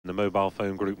the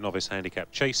Mobilefone Group Novice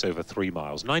Handicap Chase over 3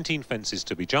 miles. 19 fences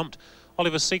to be jumped.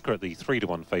 Oliver's Secret, the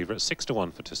 3-to-1 favourite,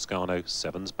 6-to-1 for Toscano,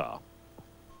 7's bar.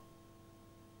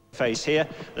 Face here.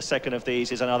 The second of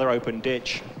these is another open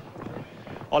ditch.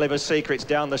 Oliver's Secret's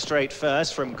down the straight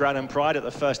first from Gran Pride at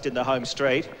the first in the home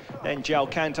straight. Then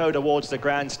Jalcanto towards the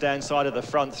grandstand side of the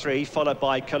front three, followed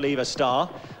by Caliva Star.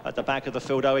 At the back of the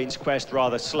field, Owen's Quest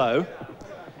rather slow.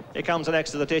 Here comes the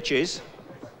next of the ditches.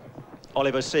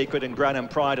 Oliver's Secret and Gran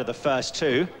Pride are the first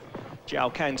two.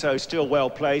 Jalcanto still well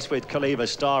placed with Caliva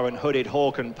Star and Hooded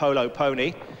Hawk and Polo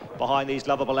Pony. Behind these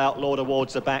Lovable Outlaw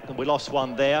towards the back, and we lost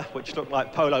one there, which looked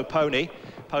like Polo Pony.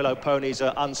 Polo Pony's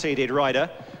an unseeded rider.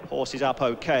 Horse is up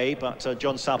okay, but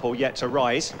John Supple yet to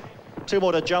rise. Two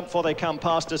more to jump before they come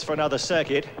past us for another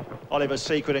circuit. Oliver's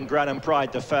Secret and Gran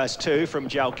Pride the first two, from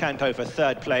Jalcanto for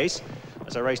third place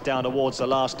as they race down towards the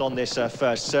last on this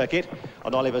first circuit.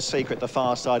 On Oliver's Secret, the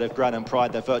far side of Gran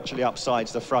Pride, they're virtually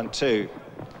upsides the front two.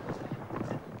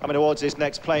 Coming towards this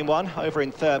next plain one, over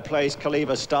in third place,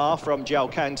 Caliva Star from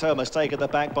Jalcanto, mistake at the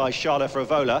back by Charlotte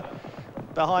Frivola.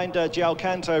 Behind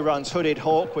Jalcanto runs Hooded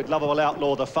Hawk with Lovable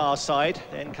Outlaw the far side.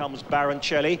 Then comes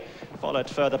Baroncelli, followed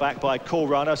further back by Cool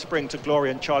Runner, Spring to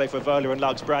Glory and Charlie Frivola and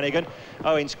Lugs Brannigan.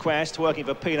 Owen's Quest working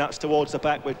for Peanuts towards the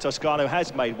back with Toscano,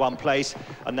 has made one place,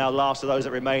 and now last of those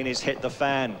that remain is Hit the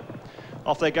Fan.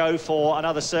 Off they go for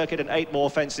another circuit and 8 more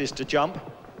fences to jump.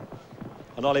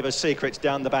 And Oliver's Secret's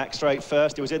down the back straight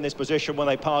first. He was in this position when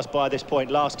they passed by this point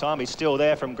last time. He's still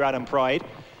there from Gran Pride.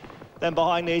 Then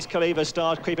behind these, Caliva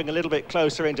Star creeping a little bit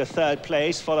closer into third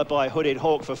place, followed by Hooded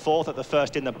Hawk for fourth at the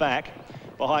first in the back.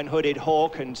 Behind Hooded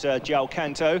Hawk and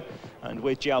Jalcanto, and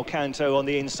with Jalcanto on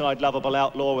the inside, Lovable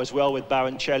Outlaw as well, with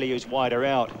Baroncelli who's wider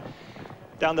out.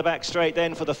 Down the back straight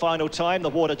then for the final time. The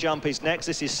water jump is next.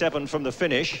 This is 7 from the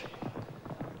finish.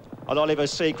 On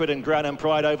Oliver's Secret and Gran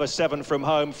Pride over 7 from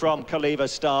home from Caliva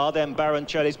Star. Then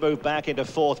Baroncelli's moved back into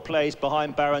fourth place.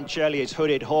 Behind Baroncelli is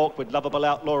Hooded Hawk with Lovable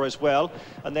Outlaw as well.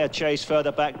 And they're chased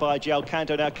further back by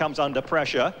Jalcanto, now comes under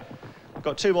pressure.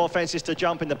 Got 2 more fences to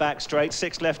jump in the back straight,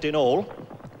 6 left in all.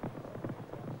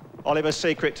 Oliver's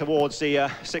Secret towards the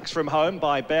 6 from home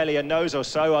by barely a nose or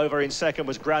so. Over in second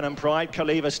was Gran Pride.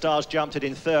 Caliva Star's jumped it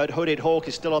in third. Hooded Hawk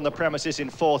is still on the premises in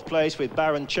fourth place with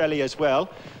Baroncelli as well.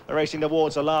 They're racing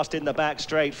towards the last in the back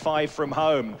straight, 5 from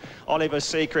home. Oliver's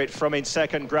Secret from in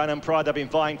second. Gran Pride, they've been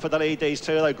vying for the lead, these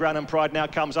two, though Gran Pride now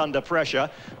comes under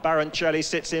pressure. Baroncelli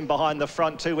sits in behind the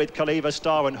front two with Caliva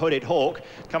Star and Hooded Hawk.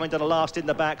 Coming to the last in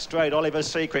the back straight, Oliver's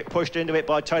Secret pushed into it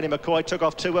by Tony McCoy. Took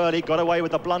off too early, got away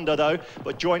with the blunder though,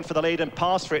 but joined for the lead and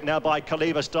passed for it now by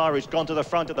Caliva Star, who's gone to the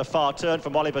front at the far turn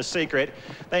from Oliver's Secret.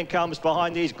 Then comes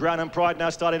behind these Gran Pride, now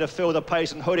starting to fill the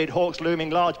pace, and Hooded Hawk's looming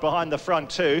large behind the front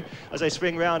two as they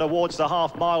swing round towards the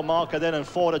half-mile marker then, and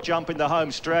 4 to jump in the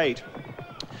home straight.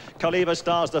 Caliva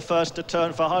Star's the first to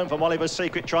turn for home from Oliver's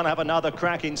Secret, trying to have another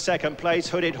crack in second place.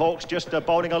 Hooded Hawks just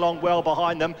bowling along well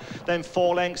behind them. Then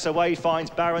 4 lengths away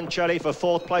finds Baroncelli for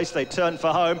fourth place. They turn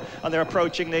for home and they're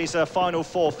approaching these final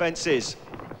 4 fences.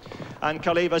 And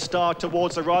Caliva Star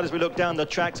towards the right as we look down the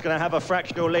track is going to have a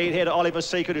fractional lead here to Oliver's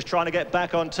Secret, who's trying to get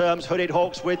back on terms. Hooded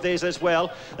Hawks with these as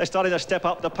well. They're starting to step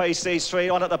up the pace, these 3.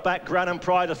 On at the back, Gran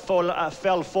Pride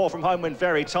fell 4 from home when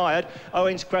very tired.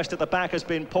 Owen's Quest at the back has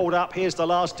been pulled up. Here's the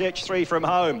last ditch, 3 from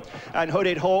home. And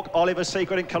Hooded Hawk, Oliver's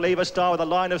Secret and Caliva Star with a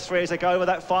line of 3 as they go over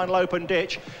that final open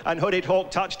ditch. And Hooded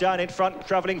Hawk touchdown in front,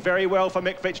 travelling very well for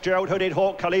Mick Fitzgerald. Hooded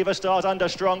Hawk, Caliva Star's under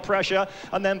strong pressure.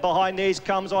 And then behind these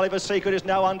comes Oliver's Secret, who's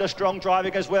now under strong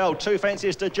driving as well. 2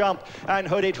 fences to jump, and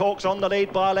Hooded Hawk's on the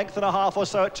lead by a length and a half or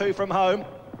so at 2 from home.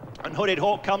 And Hooded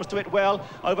Hawk comes to it well.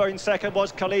 Over in second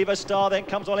was Caliva Star, then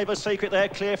comes Oliver's Secret there,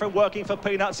 clear from working for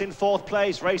Peanuts in fourth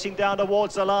place, racing down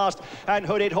towards the last. And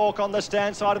Hooded Hawk on the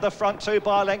stand side of the front two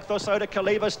by a length or so to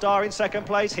Caliva Star in second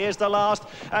place. Here's the last,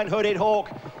 and Hooded Hawk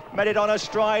met it on a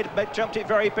stride, jumped it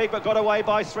very big, but got away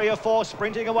by 3 or 4.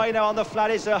 Sprinting away now on the flat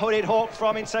is Hooded Hawk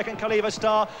from in second. Caliva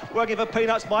Star working for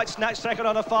Peanuts, might snatch second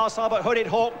on the far side, but Hooded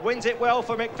Hawk wins it well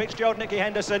for Mick Fitzgerald. Nicky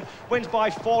Henderson wins by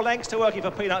 4 lengths to working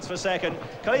for Peanuts for second.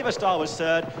 Caliva Star was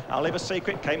third. Oliver's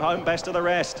Secret came home best of the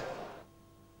rest.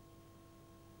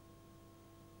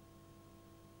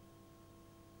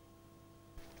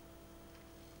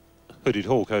 Hooded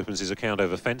Hawk opens his account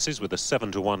over fences with a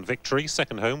 7-to-1 victory.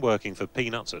 Second home working for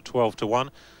Peanuts at 12-to-1.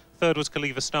 Third was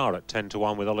Caliva Star at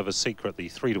 10-to-1 with Oliver's Secret, the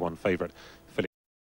 3-to-1 favourite,